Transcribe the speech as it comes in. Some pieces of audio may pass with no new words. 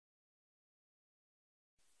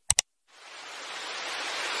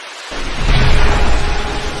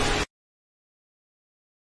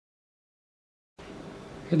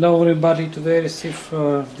Hello everybody, today I received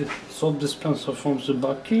the soap dispenser from the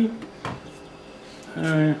Bakeey.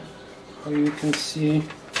 How you can see,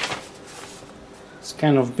 it's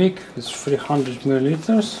kind of big, it's 300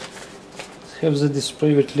 milliliters. It has the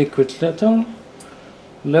display with liquid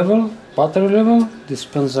level, battery level,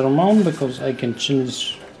 dispenser amount, because I can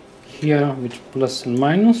change here with plus and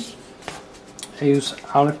minus. I use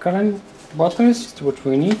alkaline batteries, it's what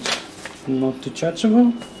we need, not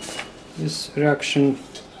rechargeable. This reaction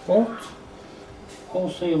port.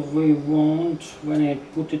 Also, if we want, when I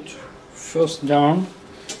put it first down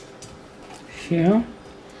here,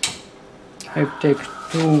 I take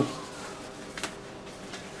two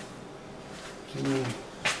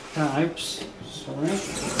types. Sorry,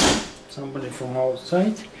 somebody from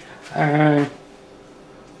outside.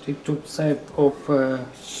 Take two types of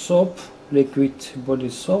soap, liquid body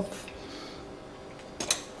soap.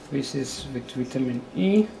 This is with vitamin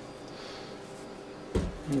E.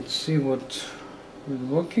 Let's see what is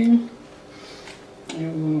working. I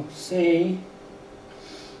will say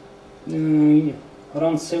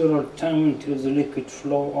run several times until the liquid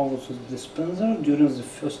flow out of the dispenser during the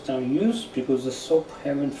first time use, because the soap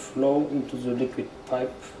haven't flow into the liquid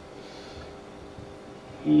pipe.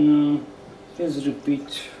 Please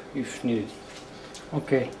repeat if needed.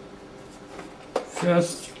 Okay.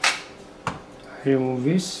 First, I remove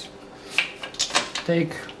this.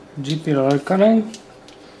 Take GP alkaline.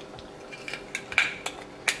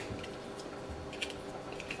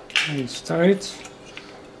 And start it.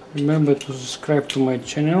 Remember to subscribe to my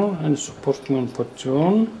channel and support me on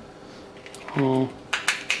Patreon,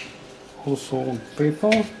 also on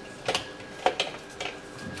PayPal.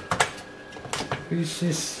 This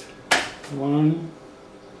is one.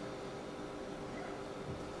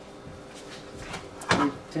 I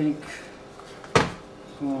take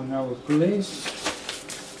on our place.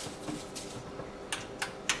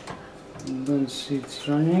 Don't see it's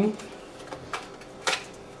running.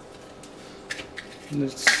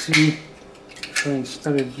 Let's see if I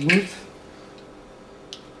install it good.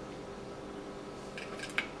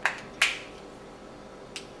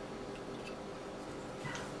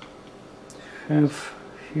 Have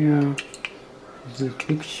here the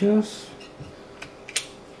pictures.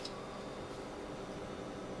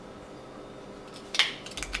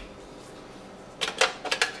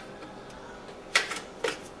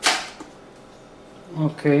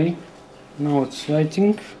 Okay, now it's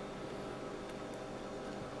lighting.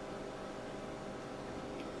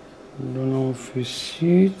 Don't know if you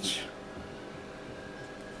see it.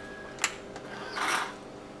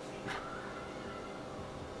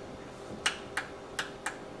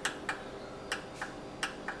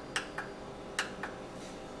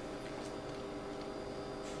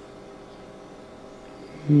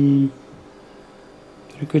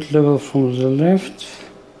 Liquid level from the left,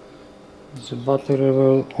 the battery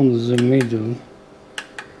level on the middle,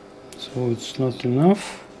 so it's not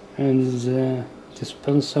enough, and the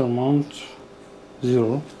dispenser amount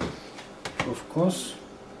 0, of course.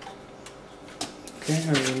 Okay,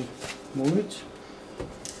 I will move it.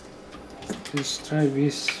 Let's try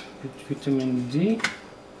this with vitamin D.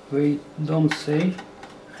 We don't say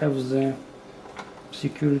have the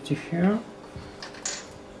security here.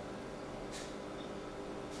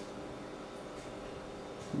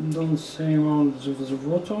 Don't say amount of the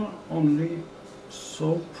water, only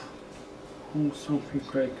soap. Something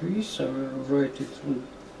like this. I will write it in the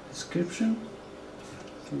description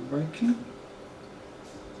for Bakeey.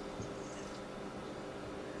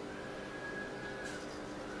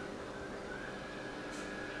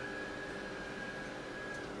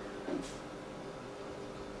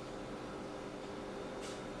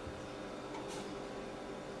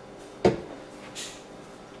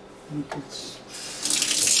 I think it's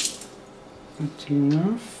good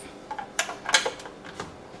enough.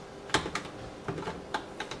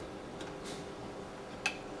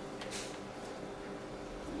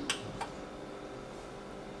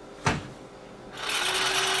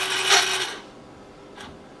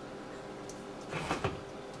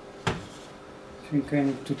 I think I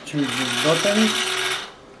need to change this button.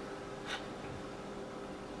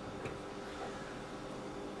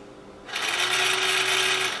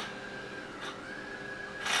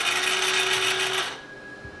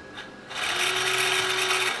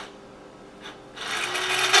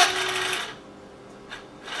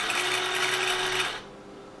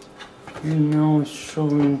 And now it's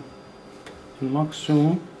showing the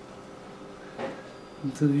maximum.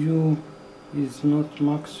 The view is not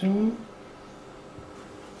maximum.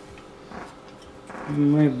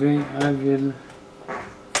 Maybe I will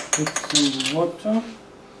put some water.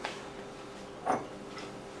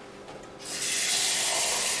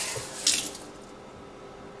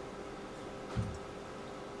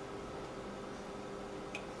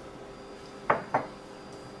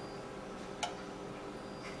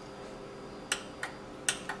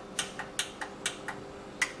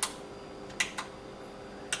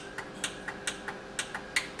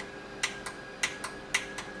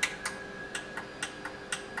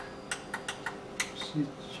 see it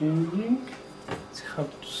changing. It's hard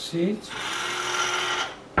to see it.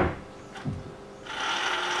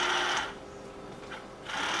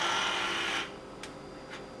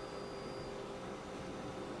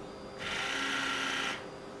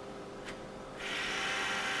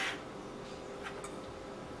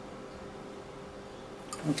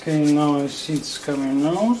 Okay, now I see it's coming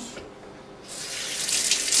out.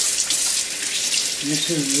 This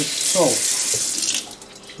is the soap.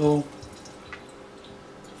 So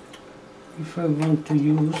if I want to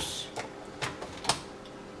use,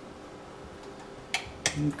 I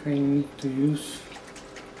think I need to use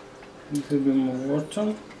a little bit more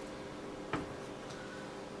water.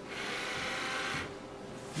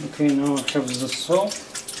 Okay, now I have the soap,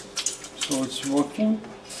 so it's working.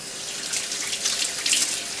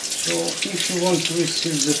 So if you want to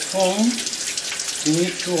receive the foam, you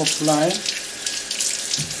need to apply.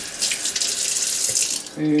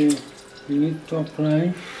 You need to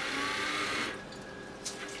apply.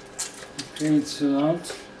 Okay, it's allowed.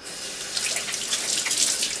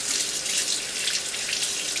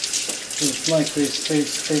 Just like we say,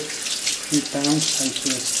 take a few times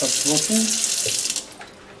until it stops working.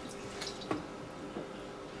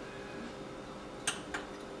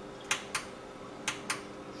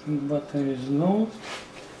 Battery is low.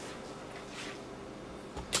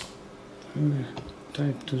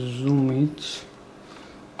 Try to zoom it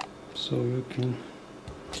so you can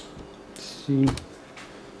see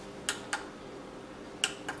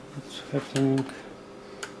what's happening.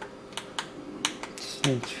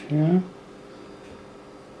 Set here.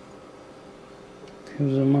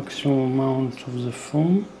 Here's the maximum amount of the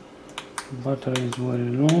foam. Battery is very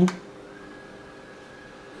low.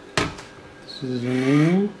 This is the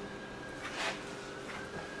menu.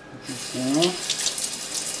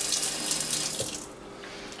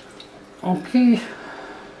 Okay,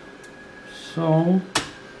 so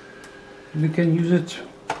we can use it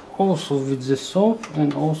also with the soap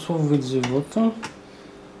and also with the water.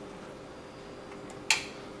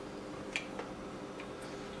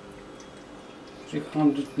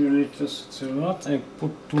 $300 milliliters, it's a lot. I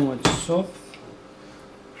put too much soap.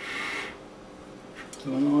 So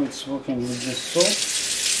now it's working with the soap.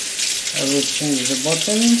 I will change the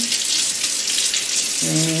battery.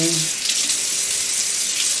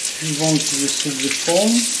 If you want to receive the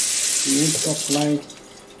foam, you need to apply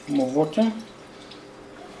more water.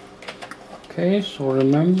 Okay, so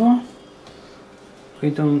remember, we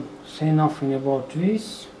don't say nothing about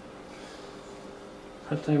this,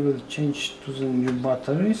 but I will change to the new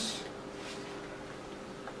batteries.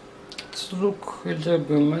 It's look a little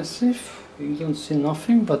bit massive. You don't see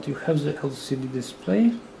nothing, but you have the LCD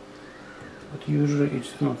display. But usually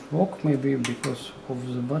it's not work, maybe because of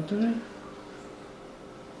the battery.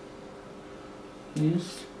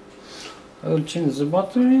 Yes, I will change the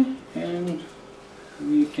battery and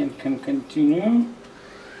we can continue.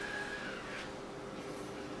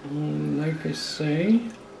 Like I say,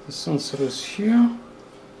 the sensor is here,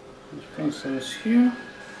 the sensor is here,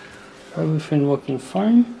 everything working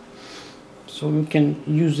fine. So we can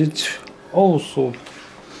use it also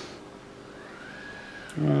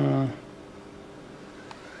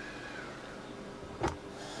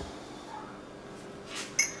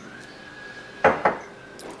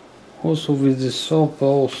with the soap,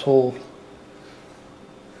 also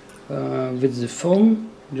with the foam.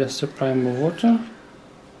 Just apply more water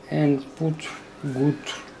and put good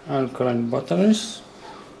alkaline batteries.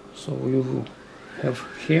 So you have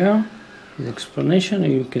here the explanation,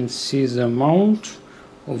 and you can see the amount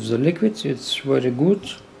of the liquid. It's very good.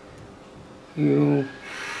 You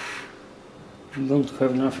don't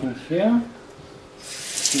have nothing here.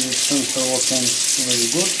 The sensor working very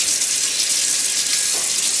good.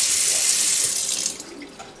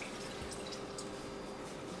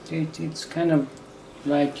 It's kind of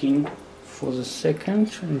liking for the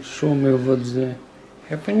second and show me what's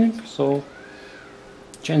happening. So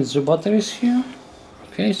change the batteries here.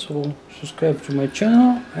 Okay, so subscribe to my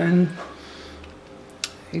channel, and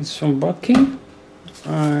it's from Bakeey.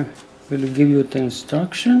 I will give you the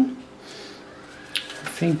instruction. I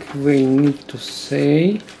think we need to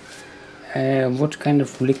say what kind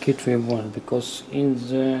of liquid we want, because in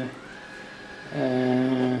the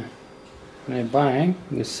when I buy,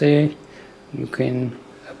 we say you can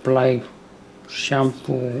apply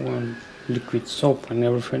shampoo and liquid soap and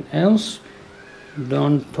everything else.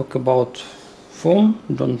 Don't talk about foam,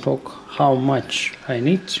 don't talk how much I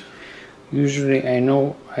need. Usually I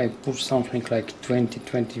know I put something like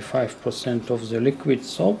 20-25% of the liquid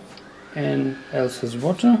soap and else is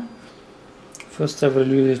water. First I will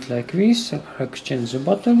use it like this. I'll exchange the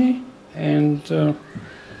battery and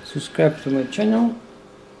subscribe to my channel.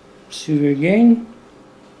 See you again.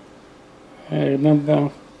 And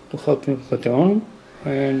remember to help me Patreon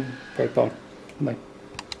and PayPal. Bye.